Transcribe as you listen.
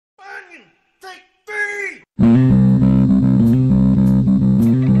Take three!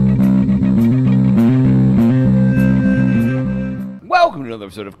 Welcome to another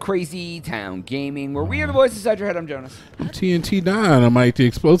episode of Crazy Town Gaming, where we are the voices inside your head. I'm Jonas. I'm TNT Dinomight, the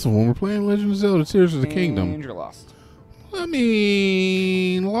explosive one. We're playing Legend of Zelda: Tears of the Kingdom. And you're lost. I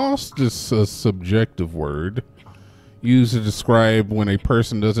mean, lost is a subjective word used to describe when a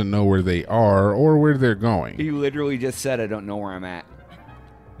person doesn't know where they are or where they're going. You literally just said, I don't know where I'm at.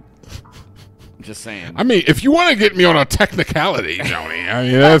 I'm just saying. I mean, if you want to get me on a technicality, Joni, I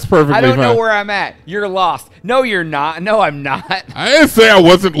mean, that's perfectly fine. I don't know where I'm at. You're lost. No, you're not. No, I'm not. I didn't say I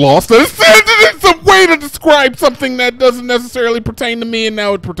wasn't lost. I said it's a way to describe something that doesn't necessarily pertain to me, and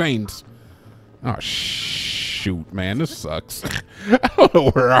now it pertains. Oh, shoot, man, this sucks. I don't know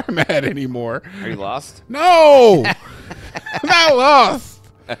where I'm at anymore. Are you lost? No! I'm not lost.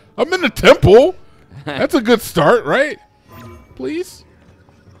 I'm in the temple. That's a good start, right? Please?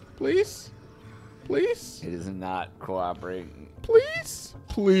 Please? Please? It is not cooperating. Please?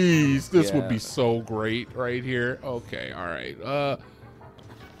 Please. This would Yeah. be so great right here. Okay, all right.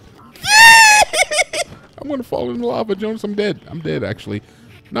 I'm going to fall in the lava, Jonas. I'm dead. I'm dead, actually.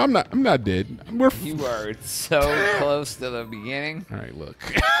 No, I'm not. I'm not dead. You are so close to the beginning. All right, look.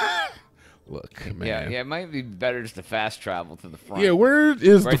 Look, man. Yeah, it might be better just to fast travel to the front. Yeah, where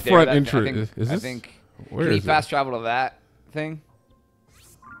is Right the there, front that- entrance? I think. Where Can you is it? fast travel to that thing?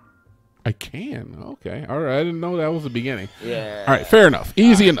 I can. Okay. All right. I didn't know that was the beginning. Yeah. All right. Fair enough.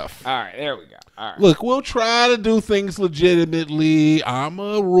 Easy enough. All right, there we go. All right. Look, we'll try to do things legitimately. I'm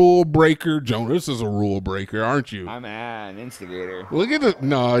a rule breaker. Jonas is a rule breaker, aren't you? I'm an instigator. Look at the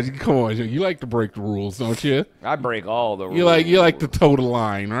no. Come on, you like to break the rules, don't you? I break all the rules. You like to toe the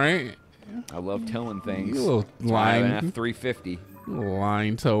line, right? I love towing things. You little That's why I have an line, F350. little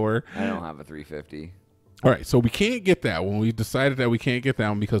line tower. I don't have a 350. All right, so we can't get that one. We decided that we can't get that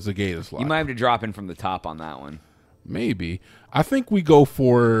one because the gate is locked. You might have to drop in from the top on that one. Maybe. I think we go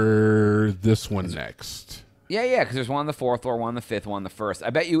for this one next. Yeah, because there's one on the fourth floor, one on the fifth, one on the first.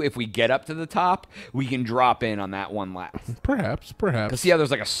 I bet you if we get up to the top, we can drop in on that one last. Perhaps. Because see how there's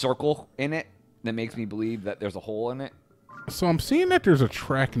like a circle in it that makes me believe that there's a hole in it? So I'm seeing that there's a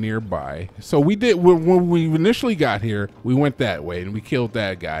track nearby. So we did when we initially got here, we went that way and we killed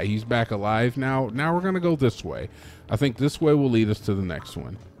that guy. He's back alive now. Now we're gonna go this way. I think this way will lead us to the next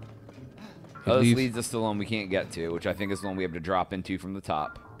one. This leads us to the one we can't get to, which I think is the one we have to drop into from the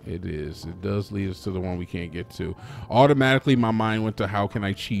top. It is. It does lead us to the one we can't get to. Automatically, my mind went to how can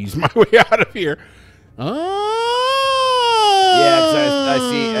I cheese my way out of here? Oh. Yeah, because I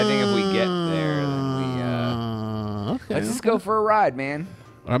see. I think if we get there, then we. Okay. Let's just go for a ride, man.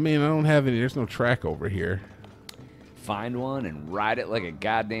 I mean, I don't have any. There's no track over here. Find one and ride it like a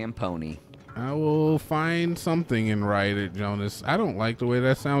goddamn pony. I will find something and ride it, Jonas. I don't like the way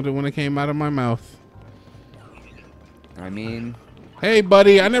that sounded when it came out of my mouth. I mean, Hey,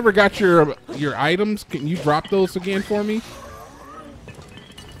 buddy, I never got your items. Can you drop those again for me?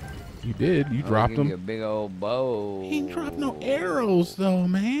 You did. You dropped give you them. a big old bow. He ain't dropped no arrows, though,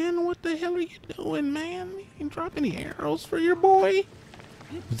 man. What the hell are you doing, man? You ain't drop any arrows for your boy?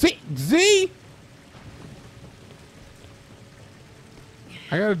 Z?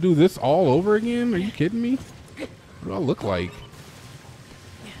 I gotta do this all over again? Are you kidding me? What do I look like?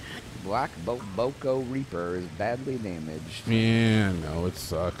 Black Boko Reaper is badly damaged. Yeah, no, it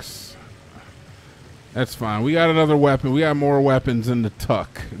sucks. That's fine. We got another weapon. We got more weapons in the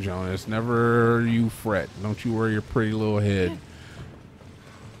tuck, Jonas. Never you fret. Don't you worry your pretty little head.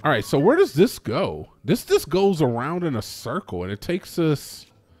 All right, so where does this go? This goes around in a circle, and it takes us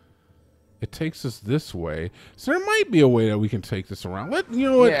this way. So there might be a way that we can take this around.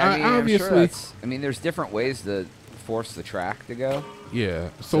 You know what? Yeah, I mean, obviously. I mean, there's different ways to force the track to go. Yeah.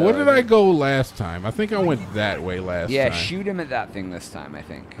 So what did I go last time? I think I went that way last time. Yeah, shoot him at that thing this time, I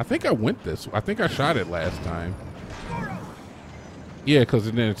think. I think I went this. I think I shot it last time. Yeah,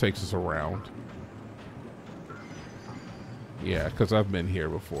 because then it takes us around. Yeah, because I've been here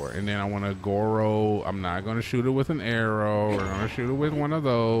before. And then I want to Goro. I'm not going to shoot it with an arrow. We're going to shoot it with one of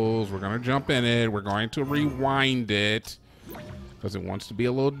those. We're going to jump in it. We're going to rewind it. Because it wants to be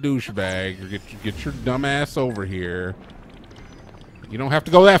a little douchebag. Get your dumb ass over here. You don't have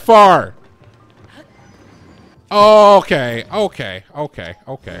to go that far. Okay.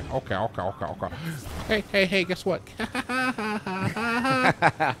 Hey, guess what?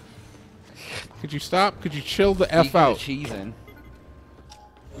 Could you stop? Could you chill the F out? Cheesing.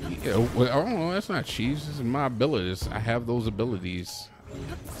 Yeah, well, I don't know. That's not cheese. This is my abilities. I have those abilities.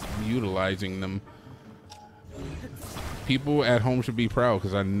 I'm utilizing them. People at home should be proud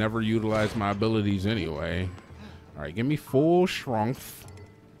because I never utilize my abilities anyway. All right, give me full strength.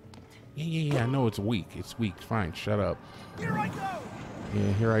 Yeah. I know it's weak. It's weak. Fine. Shut up. Here I go.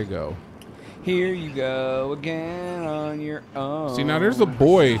 Yeah, here I go. Here you go again on your own. See, now there's a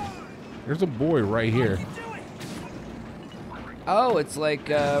boy. There's a boy right here. Oh, it's like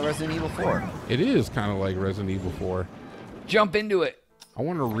Resident Evil 4. It is kind of like Resident Evil 4. Jump into it. I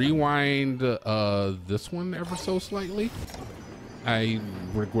want to rewind this one ever so slightly. I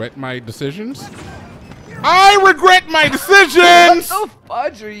regret my decisions. I regret my decisions! What the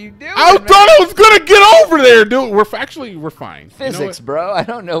fudge are you doing? I thought I was gonna get over there, dude. We're fine. Physics, bro. I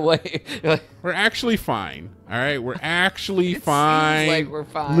don't know what. We're actually fine. All right, we're actually fine. Seems like we're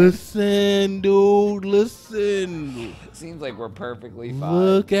fine. Listen, dude. Listen. Seems like we're perfectly fine.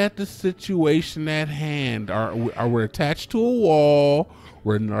 Look at the situation at hand. Are we attached to a wall?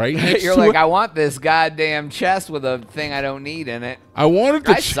 We're right next You're to like, it. I want this goddamn chest with a thing I don't need in it. I wanted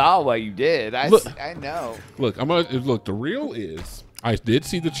to. I saw what you did. I know. Look, look. The real is, I did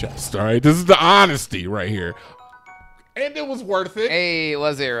see the chest. All right, this is the honesty right here, and it was worth it. Hey, it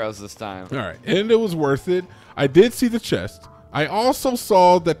was arrows this time. All right, and it was worth it. I did see the chest. I also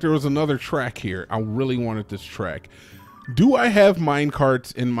saw that there was another track here. I really wanted this track. Do I have mine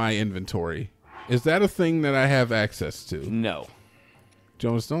carts in my inventory? Is that a thing that I have access to? No.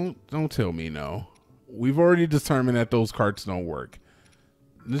 Jonas, don't tell me no. We've already determined that those carts don't work.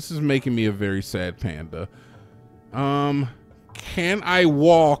 This is making me a very sad panda. Can I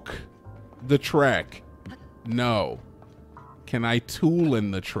walk the track? No. Can I tool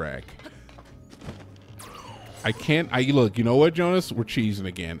in the track? I can't. Look, you know what, Jonas? We're cheesing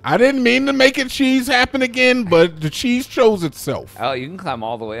again. I didn't mean to make it cheese happen again, but the cheese chose itself. Oh, you can climb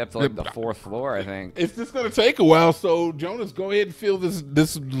all the way up to like the 4th floor, I think. It's just gonna take a while, so Jonas, go ahead and fill this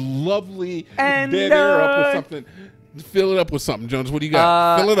lovely And, dead air up with something. Fill it up with something, Jonas. What do you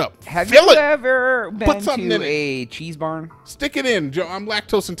got? Fill it up. Have Fill you it. ever been something to in it. a cheese barn? Stick it in, Joe. I'm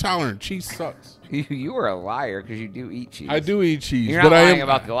lactose intolerant. Cheese sucks. You were a liar because you do eat cheese. I do eat cheese, You're but not I lying am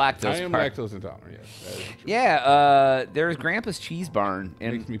about the lactose I am part. lactose intolerant. Yes. That is true. Yeah, there's Grandpa's Cheese Barn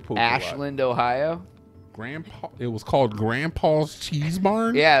in Makes me poop a lot. Ashland, Ohio. Grandpa. It was called Grandpa's Cheese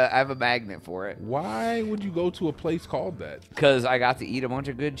Barn. Yeah, I have a magnet for it. Why would you go to a place called that? Because I got to eat a bunch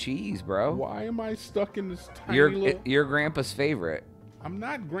of good cheese, bro. Why am I stuck in this tiny little? Your Grandpa's favorite. I'm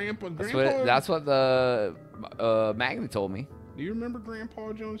not Grandpa. That's what the magnet told me. Do you remember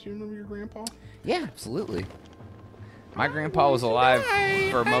Grandpa Jones? You remember your grandpa? Yeah, absolutely. My grandpa was alive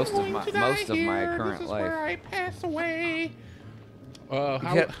for most of my current life. Where I pass away.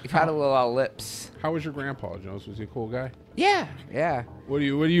 You've had a little lips. How was your grandpa, Jones? Was he a cool guy? Yeah. What do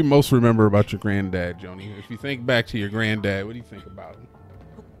you most remember about your granddad, Joni? If you think back to your granddad, what do you think about him?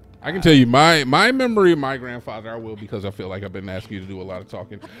 I can tell you my memory of my grandfather. I will, because I feel like I've been asking you to do a lot of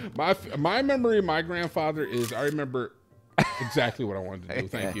talking. My memory of my grandfather is, I remember exactly what I wanted to do.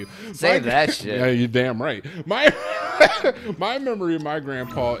 Thank you. Save that shit. Yeah, you're damn right. My memory of my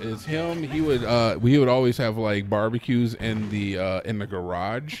grandpa is him. We would always have like barbecues in the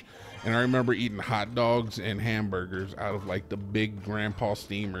garage, and I remember eating hot dogs and hamburgers out of like the big grandpa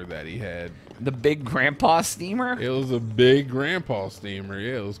steamer that he had. The big grandpa steamer? It was a big grandpa steamer.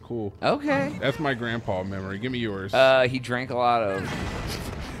 Yeah, it was cool. Okay. That's my grandpa memory. Give me yours. He drank a lot of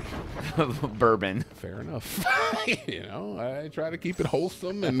bourbon. Fair enough. You know, I try to keep it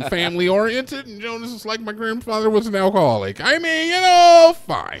wholesome and family oriented, and Jonas is like my grandfather was an alcoholic. I mean, you know,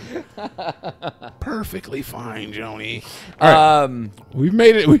 fine. Perfectly fine, Joni. All right. We've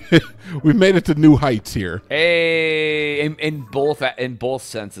made it. We've made it to new heights here. Hey, in both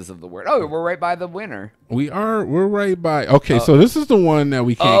senses of the word. Oh, we're right by the winner. We're right by. Okay, so this is the one that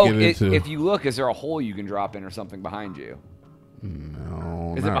we can't get into. If you look, is there a hole you can drop in or something behind you?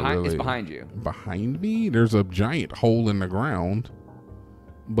 No, Is it behind? really. It's behind you. Behind me, there's a giant hole in the ground.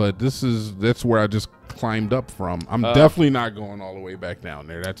 But that's where I just climbed up from. I'm definitely not going all the way back down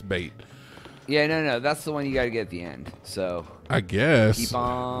there. That's bait. Yeah, no, that's the one you got to get at the end. So I guess. keep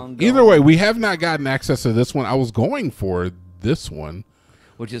on going. Either way, we have not gotten access to this one. I was going for this one,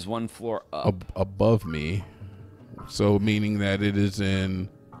 which is one floor up. Above me. So meaning that it's in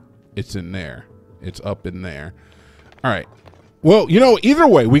there. It's up in there. All right. Well, you know, either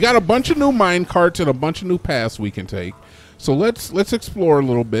way, we got a bunch of new mine carts and a bunch of new paths we can take. So let's explore a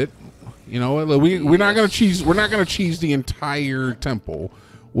little bit. You know, we're not gonna cheese. We're not gonna cheese the entire temple.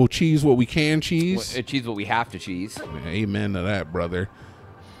 We'll cheese what we can cheese. Cheese what we have to cheese. Amen to that, brother.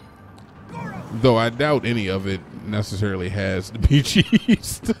 Though I doubt any of it necessarily has to be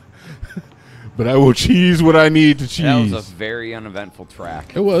cheesed. But I will cheese what I need to cheese. That was a very uneventful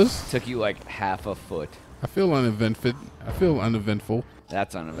track. It was. Took you like half a foot. I feel uneventful.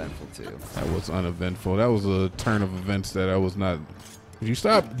 That's uneventful too. That was uneventful. That was a turn of events that I was not Could you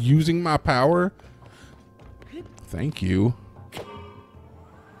stop using my power? Thank you.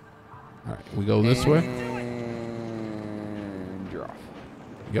 All right, we go this way. And you're off.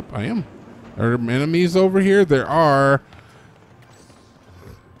 Yep, I am. Are there enemies over here? There are.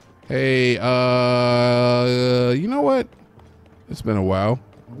 Hey, you know what? It's been a while.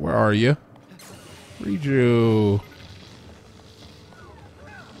 Where are you? Read you.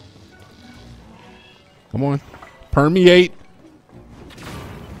 Come on. Permeate.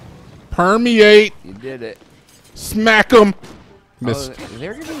 Permeate. You did it. Smack them. Missed. Oh,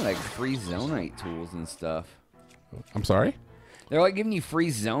 they're giving like free Zonite tools and stuff. I'm sorry? They're like giving you free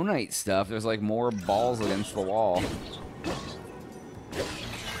Zonite stuff. There's like more balls against the wall.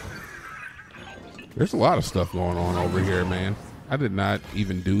 There's a lot of stuff going on over here, man. I did not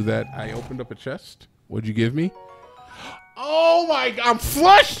even do that. I opened up a chest. What'd you give me? Oh my God, I'm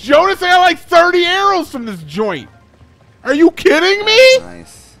flush, Jonas. I got like 30 arrows from this joint. Are you kidding me?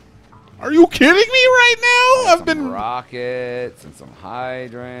 Nice. Are you kidding me right now? I've been rockets and some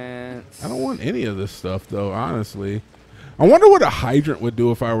hydrants. I don't want any of this stuff though, honestly. I wonder what a hydrant would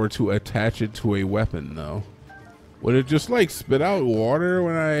do if I were to attach it to a weapon though. Would it just like spit out water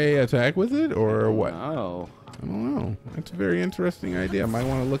when I attack with it or what? Oh. I don't know. That's a very interesting idea. I might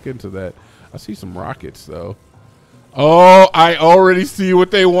want to look into that. I see some rockets though. Oh, I already see what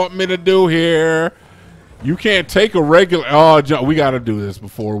they want me to do here. You can't take a regular. Oh, John, we got to do this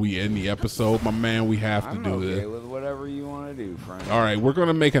before we end the episode, my man. We have to do this. I'm okay with whatever you want to do, friend. All right, we're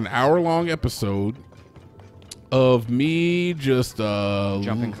gonna make an hour-long episode of me just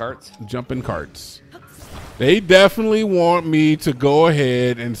jumping carts. Jumping carts. They definitely want me to go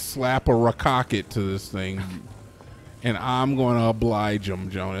ahead and slap a rocket to this thing, and I'm gonna oblige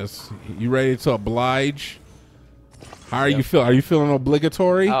them, Jonas. You ready to oblige? How are you feeling? Are you feeling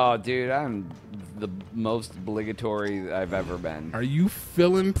obligatory? Oh, dude, I'm the most obligatory I've ever been. Are you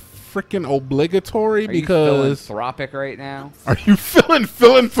feeling freaking obligatory? Are you philanthropic right now? Are you feeling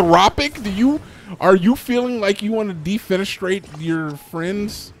philanthropic? Are you feeling like you want to defenestrate your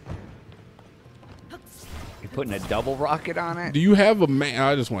friends? You putting a double rocket on it? Do you have a man?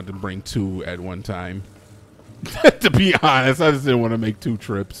 I just wanted to bring two at one time. To be honest, I just didn't want to make two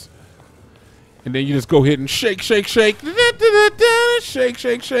trips. And then you just go ahead and shake, shake, shake, shake,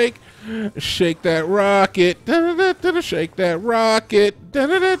 shake, shake, shake that rocket, shake that rocket,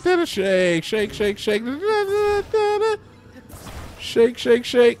 shake, shake, shake, shake, shake, shake,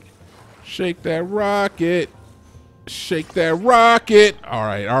 shake, shake that rocket, shake that rocket. All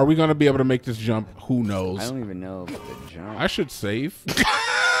right, are we gonna be able to make this jump? Who knows? I don't even know about the jump. I should save.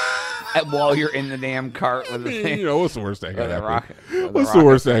 While you're in the damn cart with the thing. You know, what's the worst that could happen? Rocket. What's the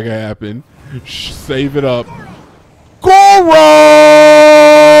worst that could happen? Save it up. Goro!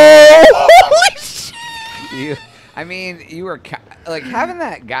 Holy shit! I mean, you were like having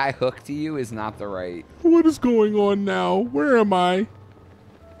that guy hooked to you is not the right. What is going on now? Where am I?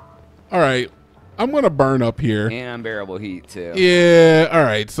 All right, I'm gonna burn up here. And unbearable heat too. Yeah. All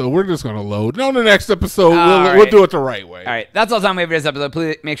right. So we're just gonna load. On the next episode, we'll do it the right way. All right. That's all the time we have for this episode.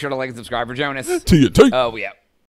 Please make sure to like and subscribe for Jonas. TNT. Oh, we out.